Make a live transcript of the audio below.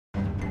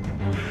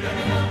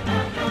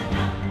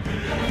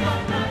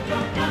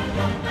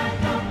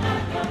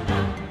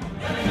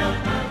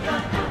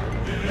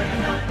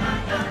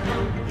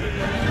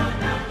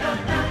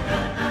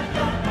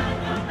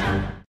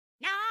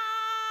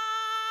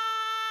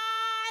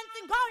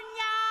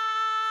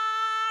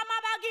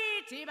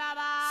A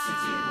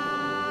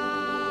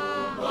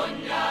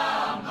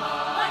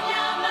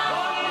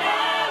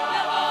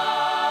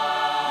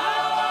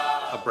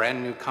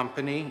brand new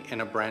company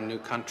in a brand new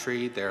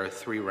country, there are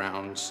 3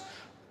 rounds.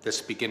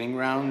 This beginning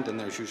round, and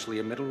there's usually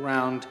a middle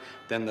round,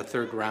 then the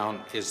 3rd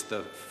round is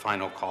the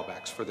final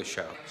callbacks for the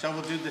show. So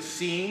we'll do the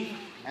scene,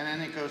 and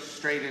then it goes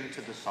straight into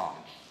the song.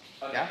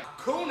 Yeah?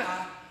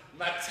 Kuna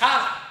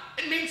Matata.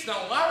 It means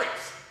no worries.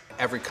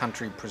 Every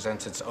country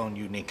presents its own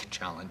unique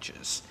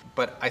challenges,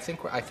 but I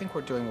think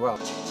we're doing well.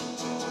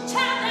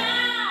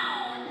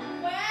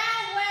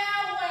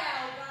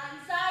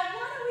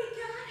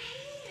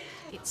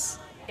 It's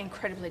an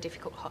incredibly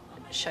difficult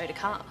show to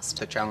cast.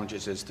 The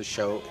challenges is the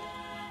show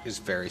is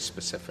very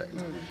specific.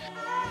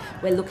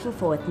 We're looking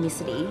for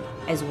ethnicity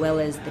as well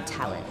as the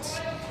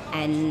talent.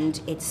 And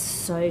it's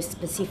so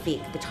specific,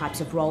 the types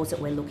of roles that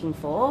we're looking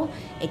for.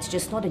 It's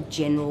just not a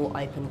general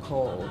open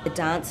call. The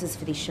dancers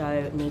for this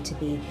show need to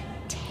be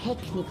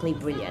technically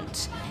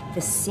brilliant.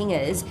 The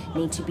singers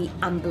need to be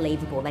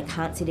unbelievable. They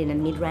can't sit in a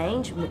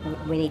mid-range.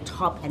 We need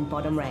top and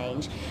bottom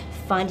range.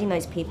 Finding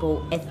those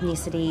people,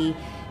 ethnicity,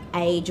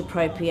 age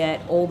appropriate,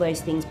 all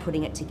those things,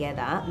 putting it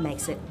together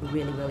makes it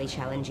really, really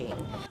challenging.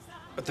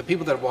 But the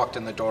people that walked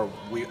in the door,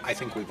 I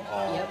think we've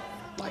all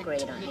liked.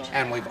 Agreed on, yeah.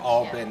 And we've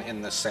all been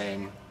in the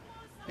same,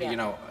 you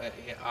know,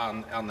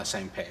 on the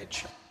same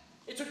page.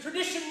 It's a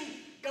tradition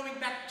going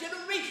back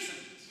generations.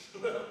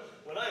 Well,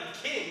 when I'm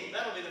king,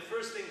 that'll be the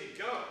first thing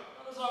to go.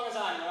 Not as long as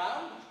I'm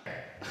around.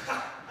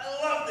 I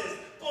love this,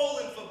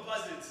 bowling for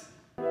buzzards.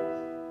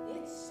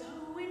 It's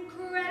so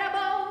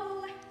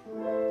incredible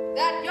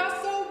that you're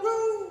so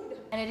rude.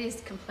 And it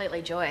is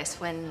completely joyous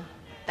when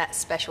that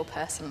special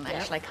person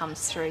actually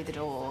comes through the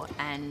door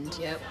and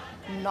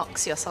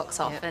knocks your socks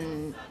off,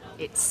 and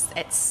it's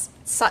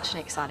such an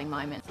exciting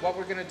moment. What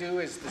we're going to do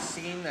is the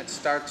scene that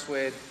starts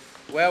with,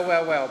 well,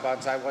 well, well,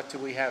 Bonsai, what do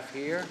we have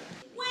here?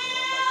 Well,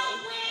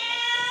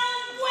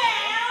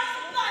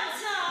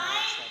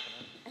 Bonsai,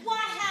 what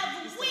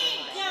have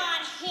we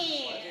got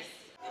here?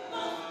 We've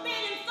both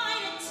been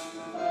invited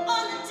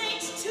on the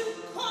date, 2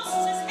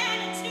 courses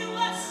handed to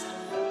us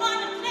on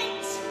a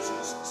plate.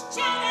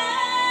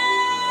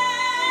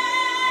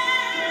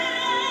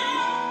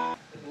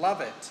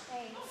 Love it.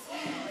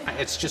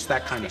 It's just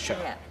that kind of show.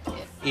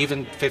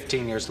 Even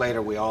 15 years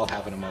later, we all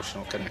have an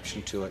emotional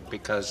connection to it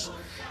because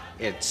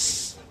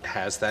it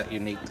has that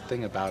unique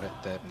thing about it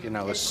that, you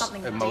know, is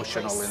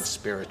emotional and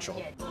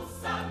spiritual.